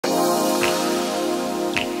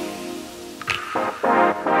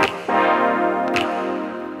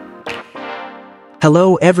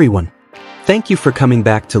Hello everyone! Thank you for coming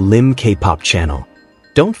back to Lim K-pop channel.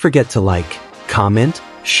 Don't forget to like, comment,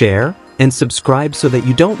 share, and subscribe so that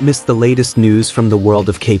you don't miss the latest news from the world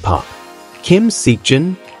of K-pop. Kim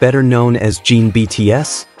Seokjin, better known as Jin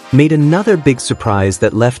BTS, made another big surprise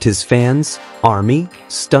that left his fans, ARMY,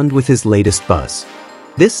 stunned with his latest buzz.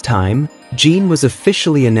 This time, Jin was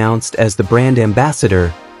officially announced as the brand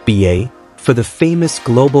ambassador, BA, for the famous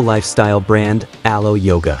global lifestyle brand Alo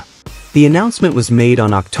Yoga. The announcement was made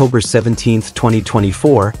on October 17,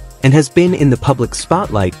 2024, and has been in the public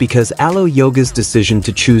spotlight because Alo Yoga's decision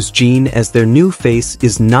to choose Jin as their new face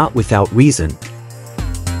is not without reason.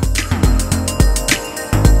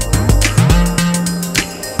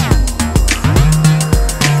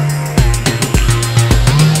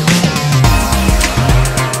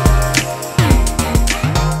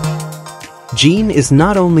 Jin is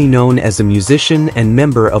not only known as a musician and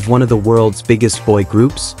member of one of the world's biggest boy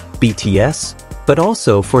groups, BTS, but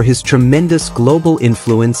also for his tremendous global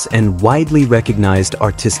influence and widely recognized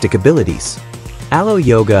artistic abilities. Alo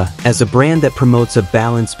Yoga, as a brand that promotes a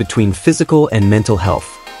balance between physical and mental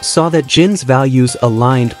health, saw that Jin's values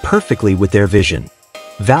aligned perfectly with their vision.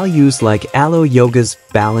 Values like Alo Yoga's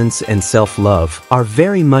balance and self-love are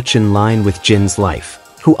very much in line with Jin's life,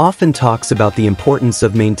 who often talks about the importance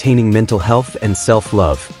of maintaining mental health and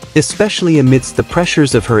self-love, especially amidst the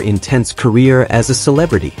pressures of her intense career as a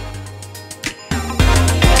celebrity.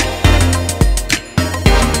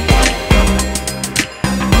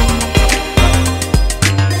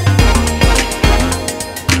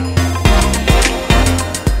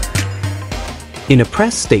 In a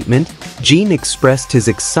press statement, Jin expressed his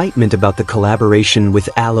excitement about the collaboration with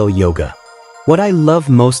Alo Yoga. What I love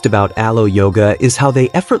most about Alo Yoga is how they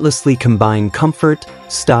effortlessly combine comfort,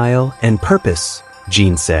 style, and purpose,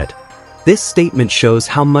 Jin said. This statement shows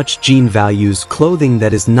how much Jin values clothing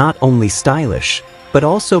that is not only stylish, but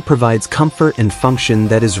also provides comfort and function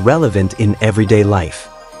that is relevant in everyday life.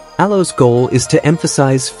 Alo's goal is to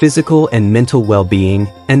emphasize physical and mental well-being,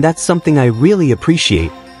 and that's something I really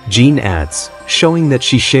appreciate, Jin adds, showing that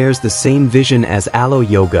she shares the same vision as Alo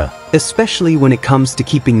Yoga, especially when it comes to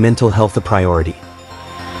keeping mental health a priority.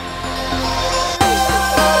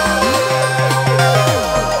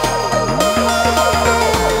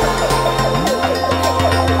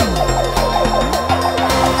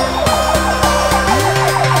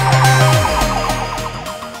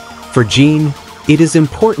 For Jin, it is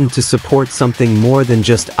important to support something more than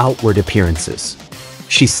just outward appearances.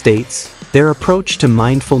 She states, "Their approach to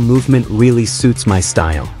mindful movement really suits my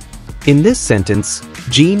style." In this sentence,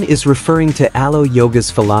 Jin is referring to Alo Yoga's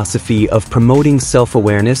philosophy of promoting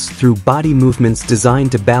self-awareness through body movements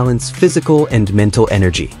designed to balance physical and mental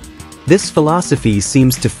energy. This philosophy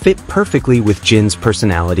seems to fit perfectly with Jin's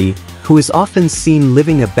personality, who is often seen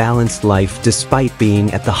living a balanced life despite being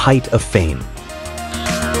at the height of fame.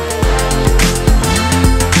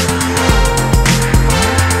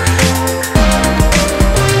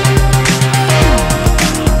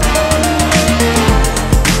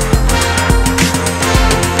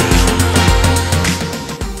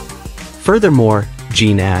 Furthermore,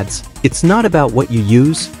 Jin adds, "It's not about what you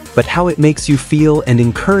use, but how it makes you feel and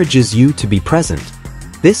encourages you to be present."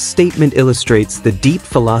 This statement illustrates the deep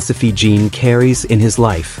philosophy Jin carries in his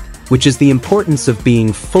life, which is the importance of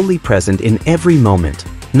being fully present in every moment,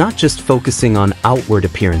 not just focusing on outward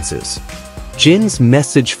appearances. Jin's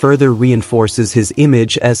message further reinforces his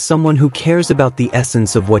image as someone who cares about the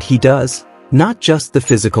essence of what he does, not just the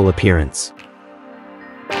physical appearance.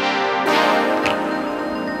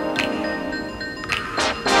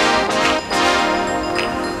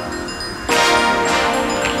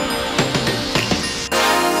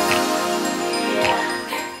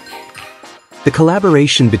 The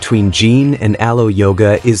collaboration between Jin and Alo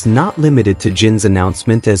Yoga is not limited to Jin's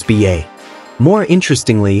announcement as BA. More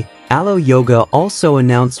interestingly, Alo Yoga also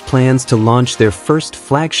announced plans to launch their first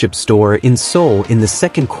flagship store in Seoul in the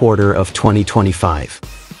second quarter of 2025.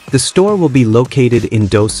 The store will be located in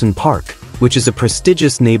Dosun Park, which is a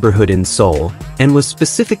prestigious neighborhood in Seoul, and was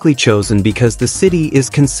specifically chosen because the city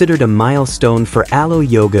is considered a milestone for Alo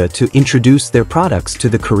Yoga to introduce their products to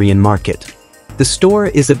the Korean market. The store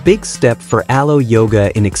is a big step for Alo Yoga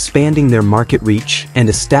in expanding their market reach and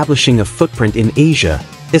establishing a footprint in Asia,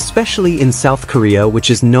 especially in South Korea, which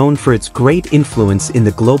is known for its great influence in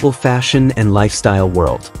the global fashion and lifestyle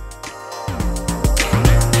world.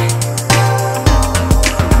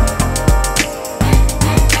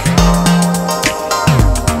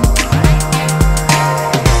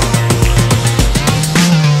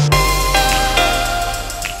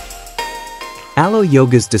 Alo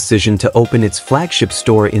Yoga's decision to open its flagship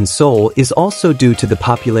store in Seoul is also due to the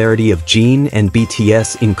popularity of Jin and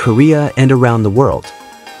BTS in Korea and around the world.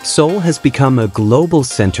 Seoul has become a global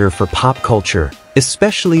center for pop culture,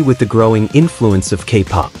 especially with the growing influence of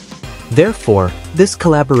K-pop. Therefore, this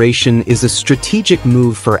collaboration is a strategic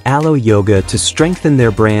move for Alo Yoga to strengthen their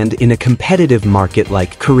brand in a competitive market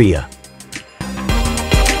like Korea.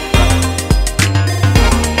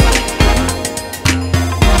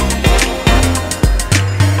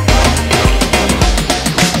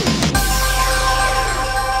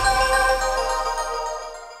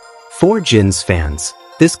 For Jin's fans,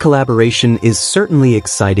 this collaboration is certainly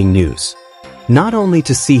exciting news. Not only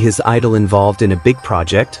to see his idol involved in a big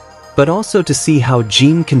project, but also to see how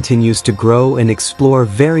Jin continues to grow and explore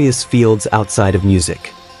various fields outside of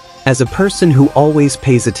music. As a person who always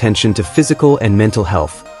pays attention to physical and mental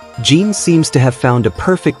health, Jin seems to have found a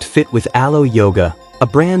perfect fit with Alo Yoga, a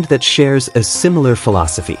brand that shares a similar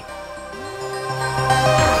philosophy.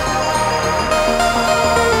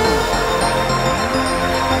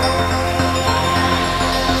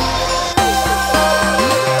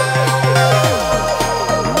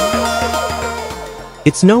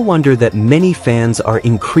 It's no wonder that many fans are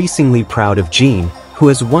increasingly proud of Jin, who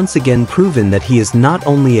has once again proven that he is not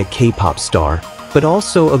only a K-pop star, but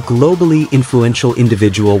also a globally influential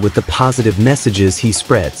individual with the positive messages he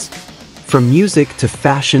spreads. From music to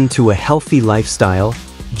fashion to a healthy lifestyle,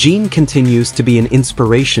 Jin continues to be an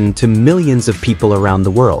inspiration to millions of people around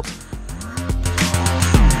the world.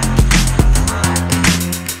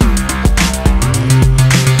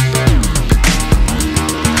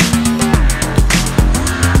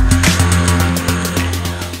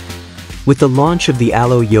 With the launch of the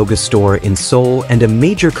Alo Yoga store in Seoul and a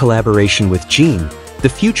major collaboration with Jin, the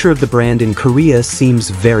future of the brand in Korea seems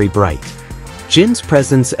very bright. Jin's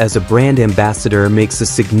presence as a brand ambassador makes a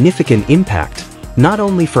significant impact, not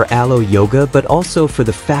only for Alo Yoga but also for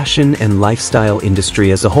the fashion and lifestyle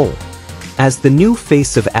industry as a whole. As the new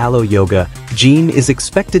face of Alo Yoga, Jin is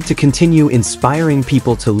expected to continue inspiring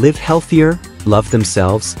people to live healthier, love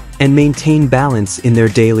themselves, and maintain balance in their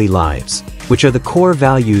daily lives, which are the core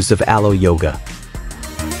values of Alo Yoga.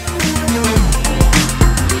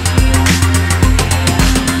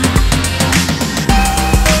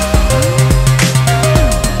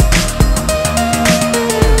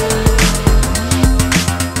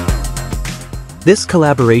 This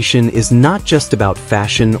collaboration is not just about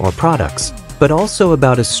fashion or products, but also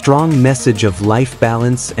about a strong message of life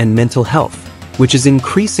balance and mental health, which is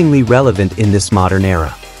increasingly relevant in this modern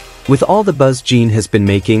era. With all the buzz Jin has been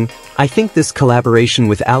making, I think this collaboration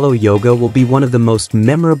with Alo Yoga will be one of the most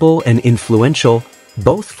memorable and influential,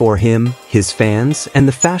 both for him, his fans, and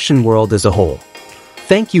the fashion world as a whole.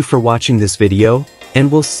 Thank you for watching this video,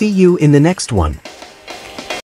 and we'll see you in the next one.